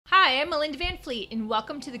Hi, I'm Melinda Van Fleet, and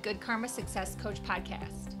welcome to the Good Karma Success Coach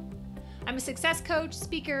podcast. I'm a success coach,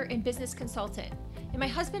 speaker, and business consultant, and my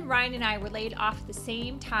husband Ryan and I were laid off at the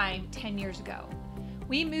same time 10 years ago.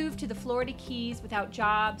 We moved to the Florida Keys without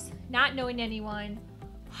jobs, not knowing anyone,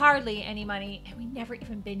 hardly any money, and we never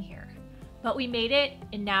even been here. But we made it,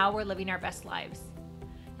 and now we're living our best lives.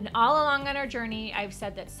 And all along on our journey, I've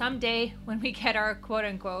said that someday when we get our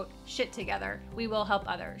quote-unquote shit together, we will help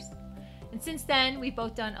others. And since then, we've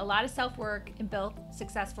both done a lot of self-work and built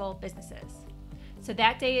successful businesses. So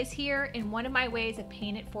that day is here, and one of my ways of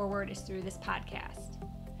paying it forward is through this podcast.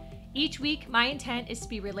 Each week, my intent is to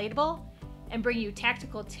be relatable and bring you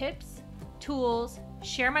tactical tips, tools,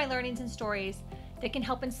 share my learnings and stories that can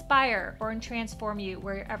help inspire or transform you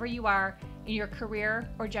wherever you are in your career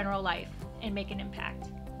or general life and make an impact.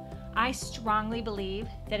 I strongly believe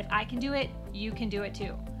that if I can do it, you can do it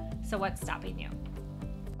too. So what's stopping you?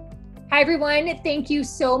 Hi, everyone. Thank you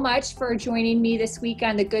so much for joining me this week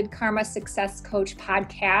on the Good Karma Success Coach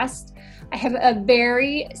podcast. I have a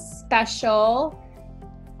very special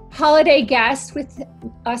holiday guest with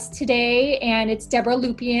us today, and it's Debbra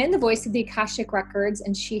Lupien, the voice of the Akashic Records,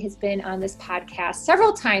 and she has been on this podcast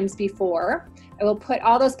several times before. I will put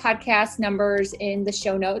all those podcast numbers in the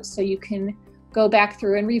show notes so you can go back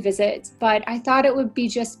through and revisit, but I thought it would be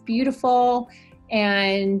just beautiful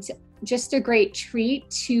and just a great treat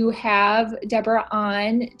to have Debbra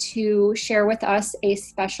on to share with us a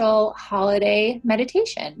special holiday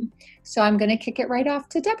meditation. So I'm going to kick it right off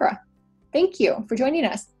to Debbra. Thank you for joining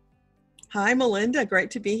us. Hi, Melinda. Great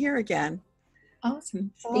to be here again. Awesome.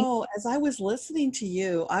 So as I was listening to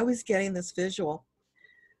you, I was getting this visual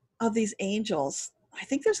of these angels. I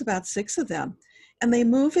think there's about 6 of them, and they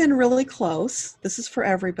move in really close. This is for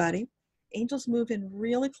everybody. Angels move in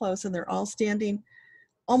really close, and they're all standing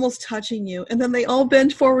almost touching you, and then they all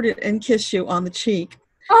bend forward and kiss you on the cheek.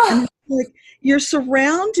 And like you're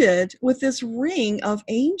surrounded with this ring of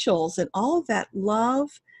angels and all of that love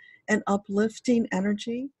and uplifting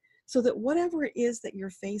energy, so that whatever it is that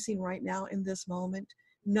you're facing right now in this moment,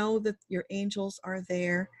 know that your angels are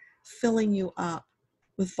there filling you up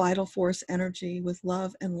with vital force energy, with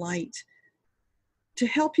love and light to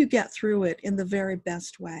help you get through it in the very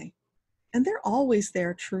best way. And they're always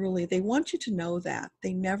there, truly. They want you to know that.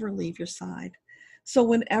 They never leave your side. So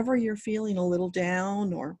whenever you're feeling a little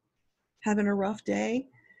down or having a rough day,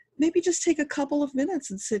 maybe just take a couple of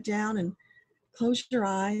minutes and sit down and close your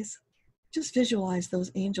eyes. Just visualize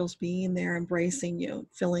those angels being there, embracing you,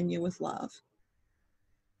 filling you with love.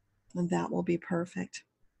 And that will be perfect.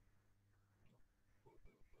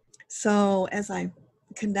 So as I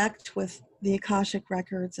connect with the Akashic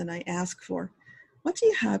Records and I ask for, what do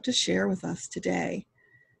you have to share with us today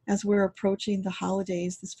as we're approaching the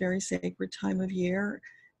holidays, this very sacred time of year,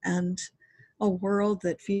 and a world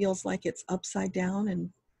that feels like it's upside down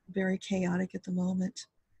and very chaotic at the moment?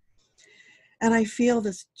 And I feel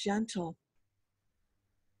this gentle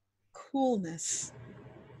coolness.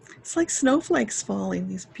 It's like snowflakes falling.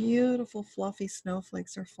 These beautiful, fluffy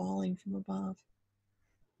snowflakes are falling from above.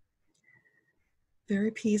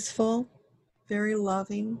 Very peaceful, very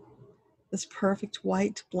loving. This perfect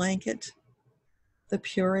white blanket, the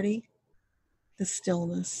purity, the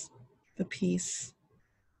stillness, the peace,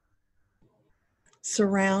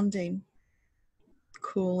 surrounding,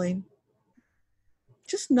 cooling.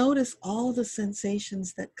 Just notice all the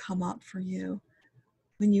sensations that come up for you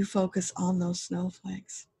when you focus on those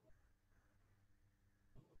snowflakes.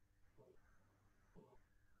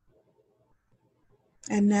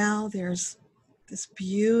 And now there's this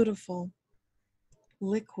beautiful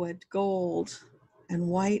liquid gold and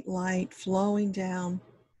white light flowing down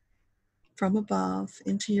from above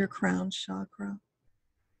into your crown chakra.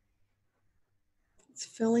 It's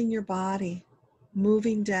filling your body,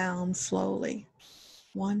 moving down slowly,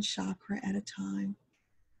 one chakra at a time,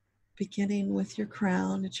 beginning with your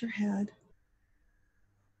crown at your head,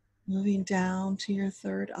 moving down to your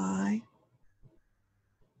third eye,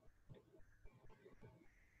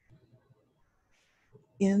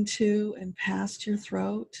 into and past your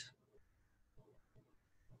throat,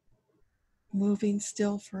 moving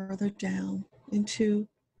still further down into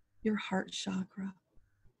your heart chakra.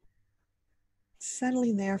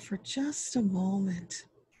 Settling there for just a moment,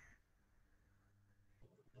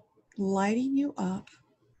 lighting you up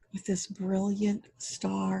with this brilliant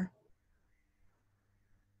star.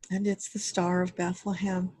 And it's the Star of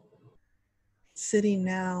Bethlehem, sitting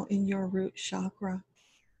now in your root chakra.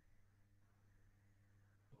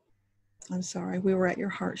 I'm sorry, we were at your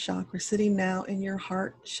heart chakra, sitting now in your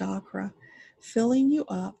heart chakra, filling you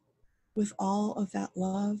up with all of that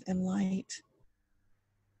love and light,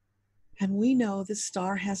 And we know this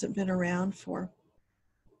star hasn't been around for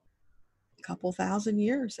a couple thousand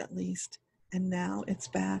years at least. And now it's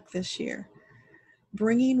back this year,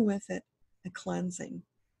 bringing with it a cleansing,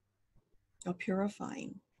 a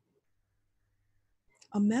purifying,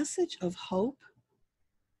 a message of hope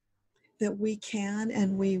that we can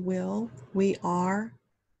and we are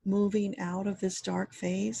moving out of this dark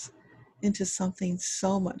phase into something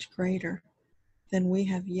so much greater than we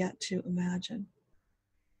have yet to imagine.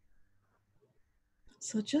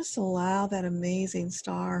 So just allow that amazing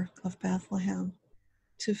star of Bethlehem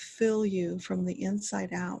to fill you from the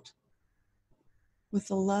inside out with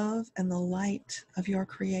the love and the light of your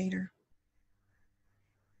Creator.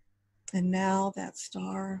 And now that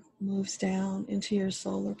star moves down into your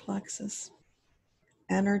solar plexus,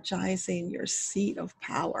 energizing your seat of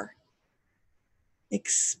power,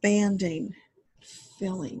 expanding,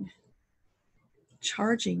 filling,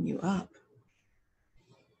 charging you up.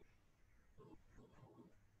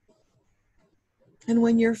 And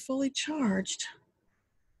when you're fully charged,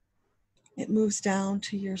 it moves down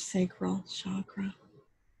to your sacral chakra.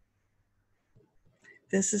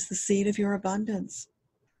 This is the seat of your abundance.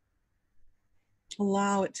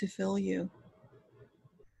 Allow it to fill you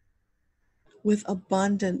with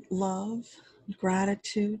abundant love,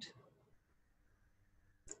 gratitude,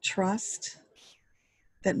 trust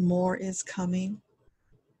that more is coming,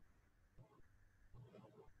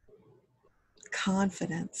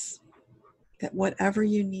 confidence that whatever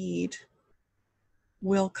you need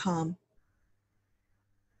will come.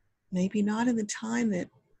 Maybe not in the time that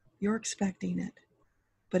you're expecting it,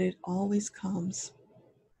 but it always comes.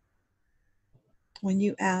 When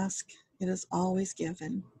you ask, it is always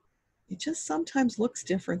given. It just sometimes looks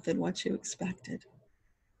different than what you expected,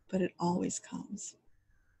 but it always comes.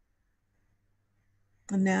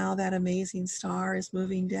 And now that amazing star is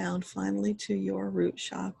moving down finally to your root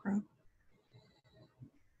chakra,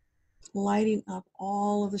 lighting up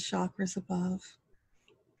all of the chakras above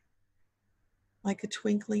like a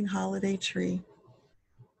twinkling holiday tree.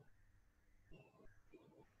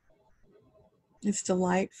 It's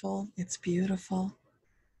delightful, it's beautiful,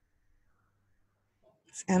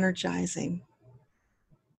 it's energizing,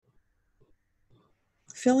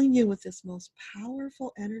 filling you with this most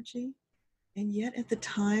powerful energy, and yet at the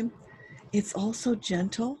time, it's also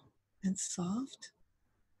gentle and soft.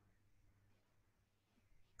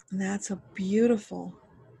 And that's a beautiful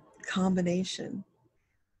combination,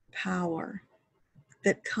 power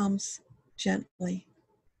that comes gently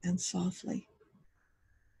and softly.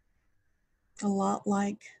 A lot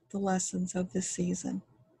like the lessons of this season.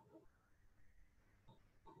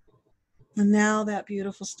 And now that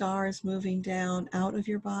beautiful star is moving down out of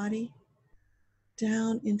your body,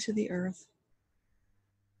 down into the earth,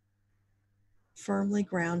 firmly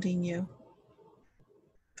grounding you,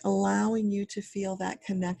 allowing you to feel that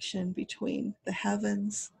connection between the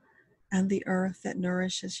heavens and the earth that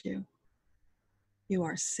nourishes you. You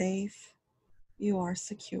are safe. You are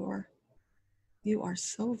secure. You are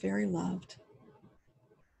so very loved.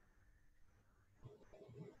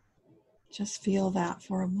 Just feel that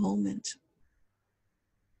for a moment.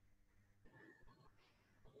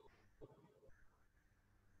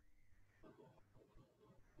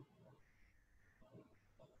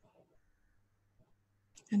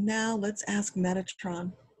 And now let's ask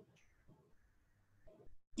Metatron,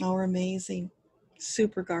 our amazing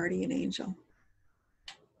super guardian angel.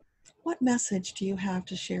 What message do you have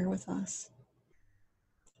to share with us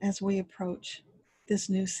as we approach this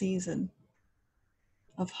new season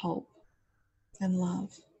of hope and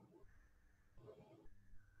love?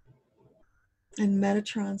 And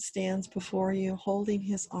Metatron stands before you, holding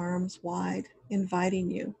his arms wide, inviting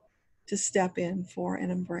you to step in for an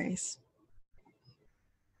embrace.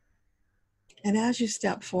 And as you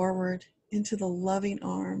step forward into the loving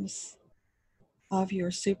arms of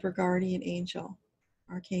your super guardian angel,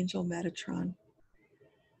 Archangel Metatron,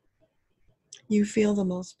 you feel the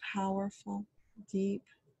most powerful, deep,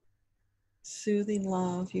 soothing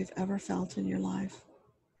love you've ever felt in your life.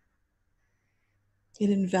 It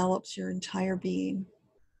envelops your entire being.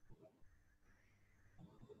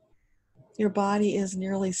 Your body is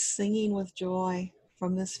nearly singing with joy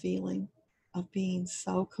from this feeling of being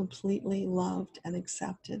so completely loved and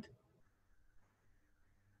accepted.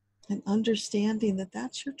 And understanding that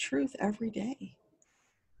that's your truth every day.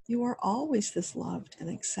 You are always this loved and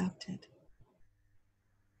accepted.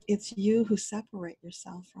 It's you who separate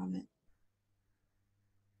yourself from it.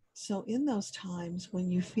 So in those times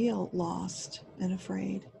when you feel lost and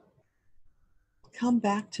afraid, come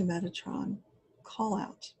back to Metatron, call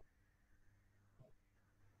out.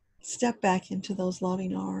 Step back into those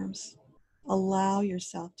loving arms Allow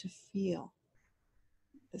yourself to feel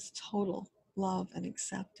this total love and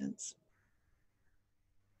acceptance.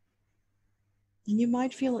 And you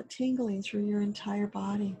might feel it tingling through your entire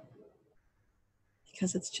body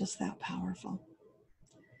because it's just that powerful.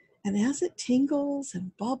 And as it tingles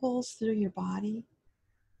and bubbles through your body,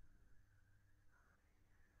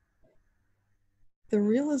 the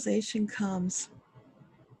realization comes,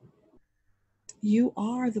 you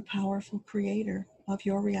are the powerful creator of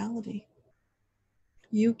your reality.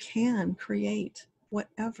 You can create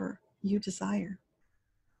whatever you desire.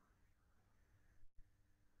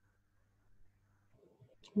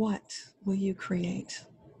 What will you create?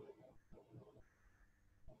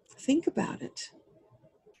 Think about it.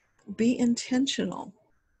 Be intentional.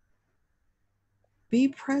 Be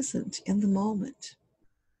present in the moment.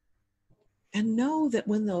 And know that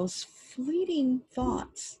when those fleeting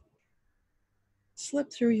thoughts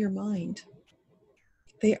slip through your mind,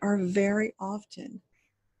 they are very often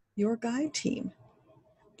your guide team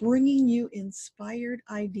bringing you inspired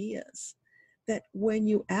ideas that when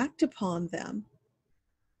you act upon them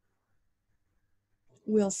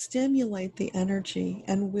will stimulate the energy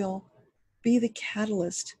and will be the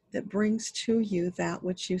catalyst that brings to you that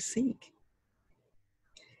which you seek.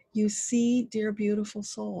 You see, dear beautiful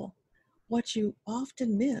soul, what you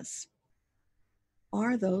often miss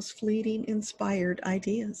are those fleeting inspired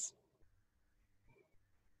ideas.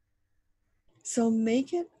 So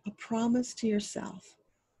make it a promise to yourself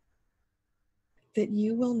that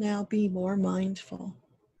you will now be more mindful.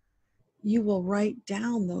 You will write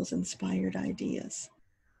down those inspired ideas.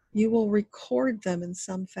 You will record them in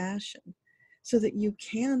some fashion so that you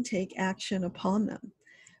can take action upon them.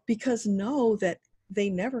 Because know that they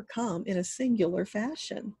never come in a singular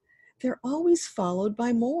fashion. They're always followed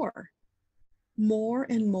by more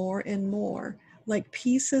and more and more, like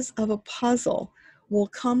pieces of a puzzle will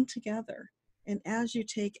come together. And as you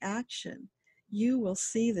take action, you will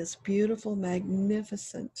see this beautiful,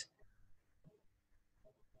 magnificent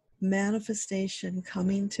manifestation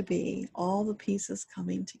coming to be, all the pieces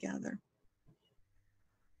coming together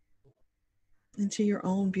into your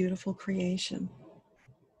own beautiful creation.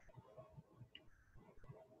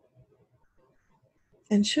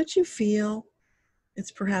 And should you feel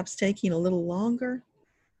it's perhaps taking a little longer,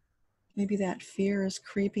 maybe that fear is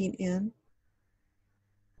creeping in,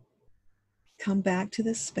 come back to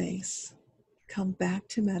this space, come back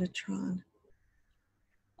to Metatron.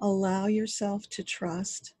 Allow yourself to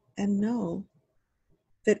trust and know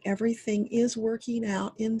that everything is working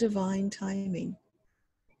out in divine timing.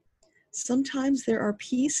 Sometimes there are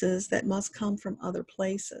pieces that must come from other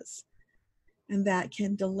places, and that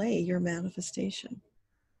can delay your manifestation.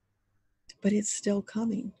 But it's still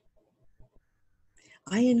coming.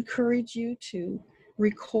 I encourage you to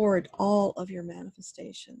record all of your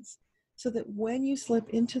manifestations so that when you slip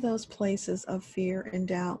into those places of fear and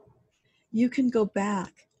doubt, you can go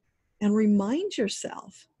back and remind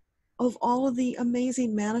yourself of all of the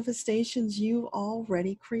amazing manifestations you've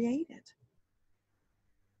already created.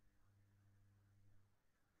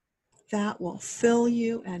 That will fill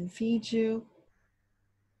you and feed you.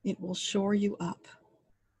 It will shore you up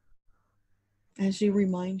as you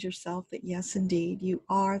remind yourself that yes, indeed, you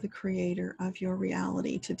are the creator of your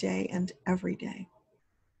reality today and every day.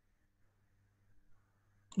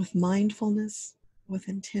 With mindfulness, with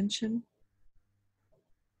intention,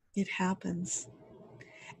 it happens.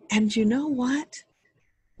 And you know what?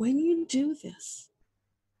 When you do this,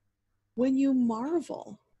 when you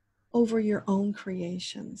marvel over your own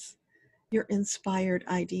creations, your inspired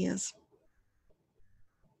ideas,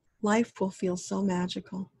 life will feel so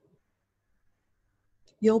magical.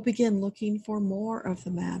 You'll begin looking for more of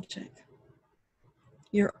the magic.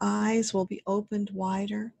 Your eyes will be opened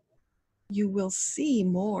wider. You will see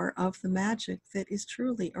more of the magic that is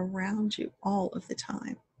truly around you all of the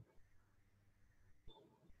time.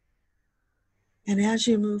 And as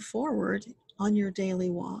you move forward on your daily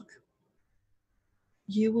walk,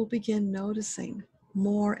 you will begin noticing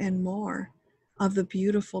more and more of the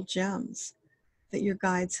beautiful gems that your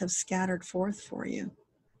guides have scattered forth for you,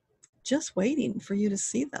 just waiting for you to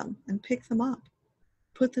see them and pick them up,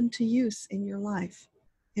 put them to use in your life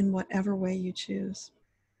in whatever way you choose.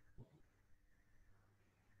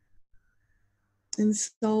 And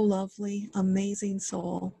so lovely, amazing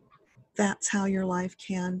soul, that's how your life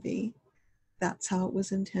can be. That's how it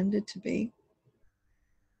was intended to be.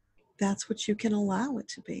 That's what you can allow it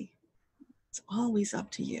to be. It's always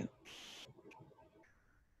up to you.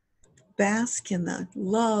 Bask in the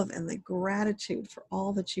love and the gratitude for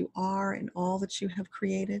all that you are and all that you have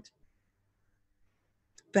created.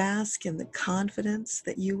 Bask in the confidence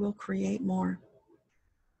that you will create more,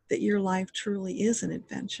 that your life truly is an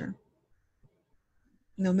adventure,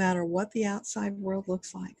 no matter what the outside world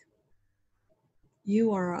looks like.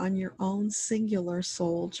 You are on your own singular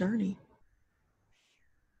soul journey.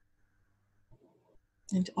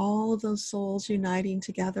 And all of those souls uniting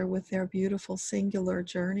together with their beautiful singular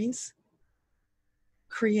journeys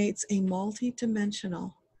creates a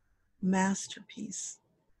multi-dimensional masterpiece,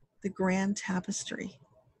 the grand tapestry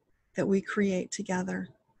that we create together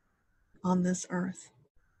on this earth.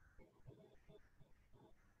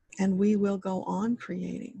 And we will go on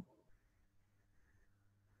creating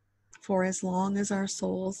for as long as our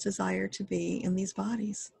souls desire to be in these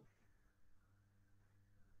bodies.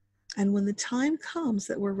 And when the time comes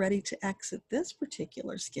that we're ready to exit this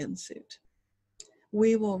particular skin suit,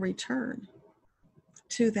 we will return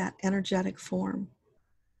to that energetic form.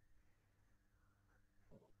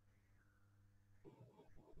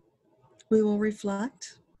 We will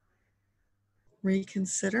reflect,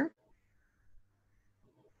 reconsider,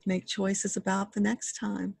 make choices about the next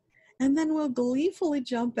time, and then we'll gleefully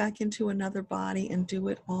jump back into another body and do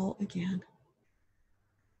it all again.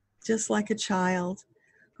 Just like a child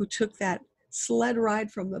who took that sled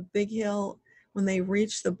ride from the big hill. When they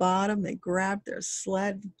reached the bottom, they grabbed their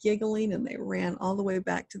sled, giggling, and they ran all the way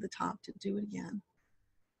back to the top to do it again.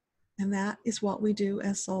 And that is what we do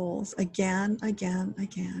as souls, again, again,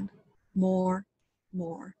 again. More,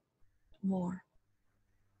 more, more.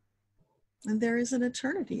 And there is an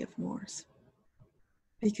eternity of mores,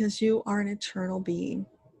 because you are an eternal being.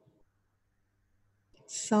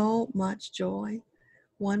 So much joy,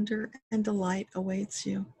 wonder, and delight awaits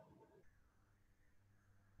you.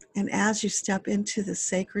 And as you step into the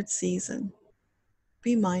sacred season,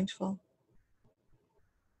 be mindful,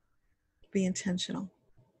 be intentional.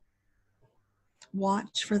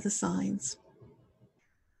 Watch for the signs.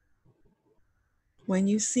 When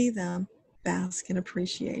you see them, bask in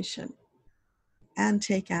appreciation and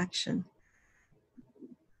take action.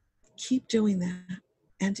 Keep doing that,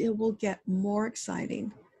 and it will get more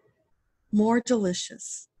exciting, more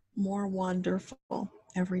delicious, more wonderful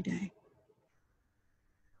every day.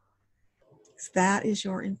 That is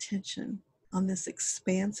your intention on this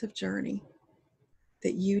expansive journey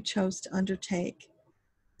that you chose to undertake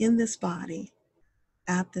in this body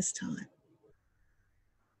at this time.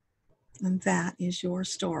 And that is your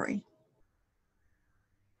story.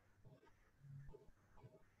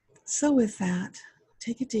 So with that,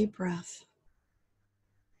 take a deep breath.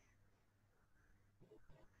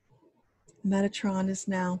 Metatron is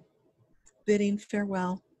now bidding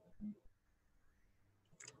farewell,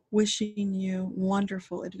 wishing you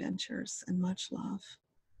wonderful adventures and much love,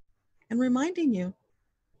 and reminding you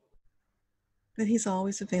that he's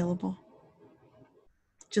always available,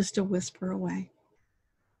 just a whisper away.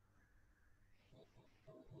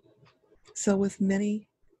 So with many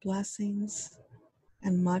blessings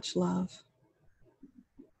and much love,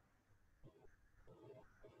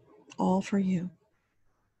 all for you,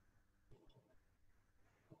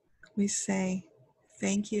 we say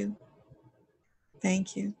thank you,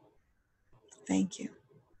 thank you, thank you.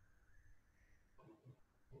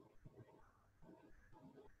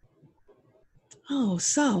 Oh,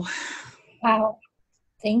 so. Wow.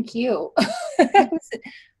 Thank you. That was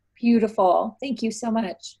beautiful. Thank you so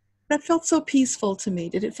much. That felt so peaceful to me.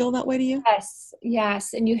 Did it feel that way to you? Yes.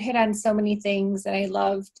 Yes. And you hit on so many things, and I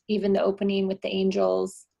loved even the opening with the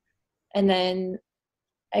angels. And then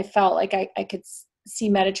I felt like I could see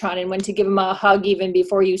Metatron and went to give him a hug even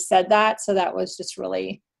before you said that. So that was just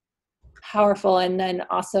really powerful. And then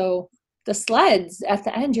also the sleds at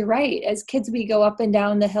the end. You're right. As kids, we go up and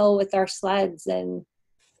down the hill with our sleds, and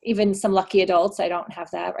even some lucky adults. I don't have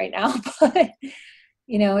that right now, but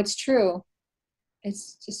it's true.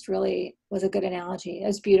 It's just really was a good analogy. It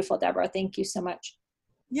was beautiful, Deborah. Thank you so much.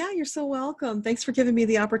 Yeah, you're so welcome. Thanks for giving me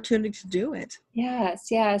the opportunity to do it. Yes,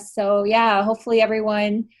 yes. So yeah, hopefully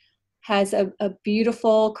everyone has a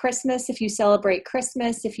beautiful Christmas. If you celebrate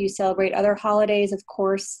Christmas, if you celebrate other holidays, of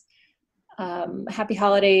course, happy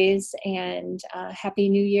holidays and happy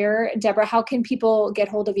New Year. Deborah, how can people get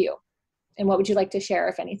hold of you? And what would you like to share,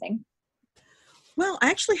 if anything? Well, I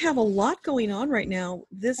actually have a lot going on right now.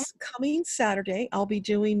 This coming Saturday, I'll be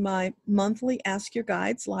doing my monthly Ask Your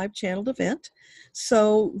Guides live channeled event.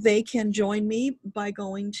 So they can join me by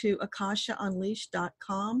going to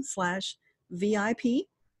akashaunleashed.com/VIP.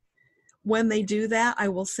 When they do that, I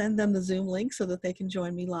will send them the Zoom link so that they can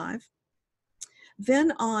join me live.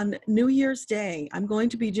 Then on New Year's Day, I'm going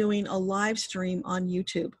to be doing a live stream on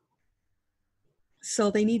YouTube.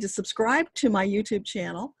 So they need to subscribe to my YouTube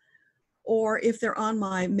channel, or if they're on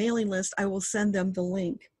my mailing list, I will send them the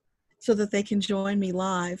link so that they can join me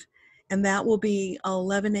live. and that will be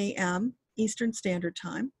 11 a.m. Eastern Standard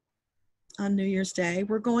Time on New Year's Day.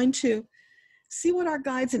 We're going to see what our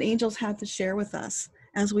guides and angels have to share with us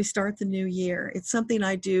as we start the new year. It's something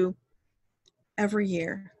I do every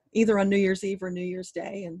year, either on New Year's Eve or New Year's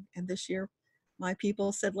Day. And this year, my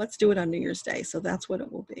people said, let's do it on New Year's Day. So that's what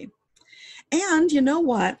it will be. And you know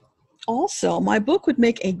what? Also, my book would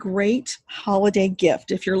make a great holiday gift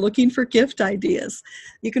if you're looking for gift ideas.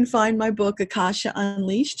 You can find my book, Akasha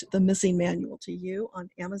Unleashed, The Missing Manual to You, on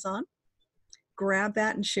Amazon. Grab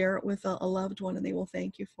that and share it with a loved one, and they will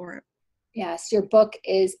thank you for it. Yes, your book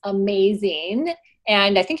is amazing.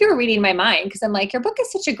 And I think you were reading my mind, because I'm like, your book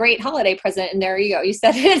is such a great holiday present. And there you go. You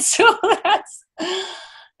said it. So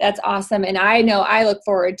that's awesome. And I know I look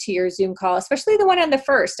forward to your Zoom call, especially the one on the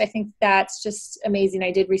 1st. I think that's just amazing.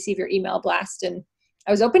 I did receive your email blast, and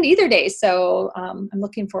I was open to either day. So I'm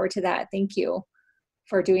looking forward to that. Thank you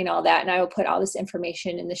for doing all that. And I will put all this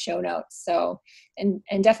information in the show notes. So, and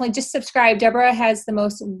definitely just subscribe. Deborah has the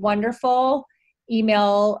most wonderful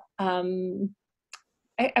email.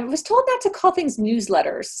 I was told not to call things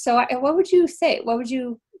newsletters. So what would you say? What would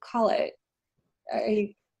you call it?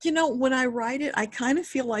 You know, when I write it, I kind of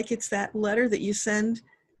feel like it's that letter that you send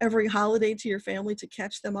every holiday to your family to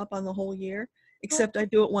catch them up on the whole year, except I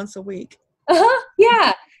do it once a week.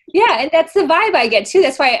 Yeah. Yeah. And that's the vibe I get too.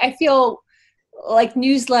 That's why I feel like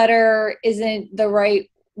newsletter isn't the right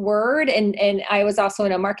word. And I was also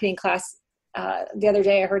in a marketing class the other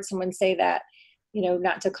day. I heard someone say that,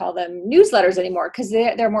 not to call them newsletters anymore, because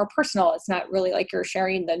they're more personal. It's not really like you're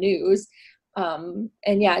sharing the news. And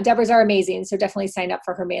yeah, Deborah's are amazing. So definitely sign up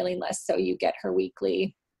for her mailing list so you get her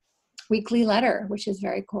weekly letter, which is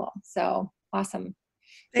very cool. So awesome.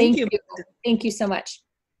 Thank you. Thank you so much.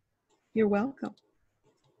 You're welcome.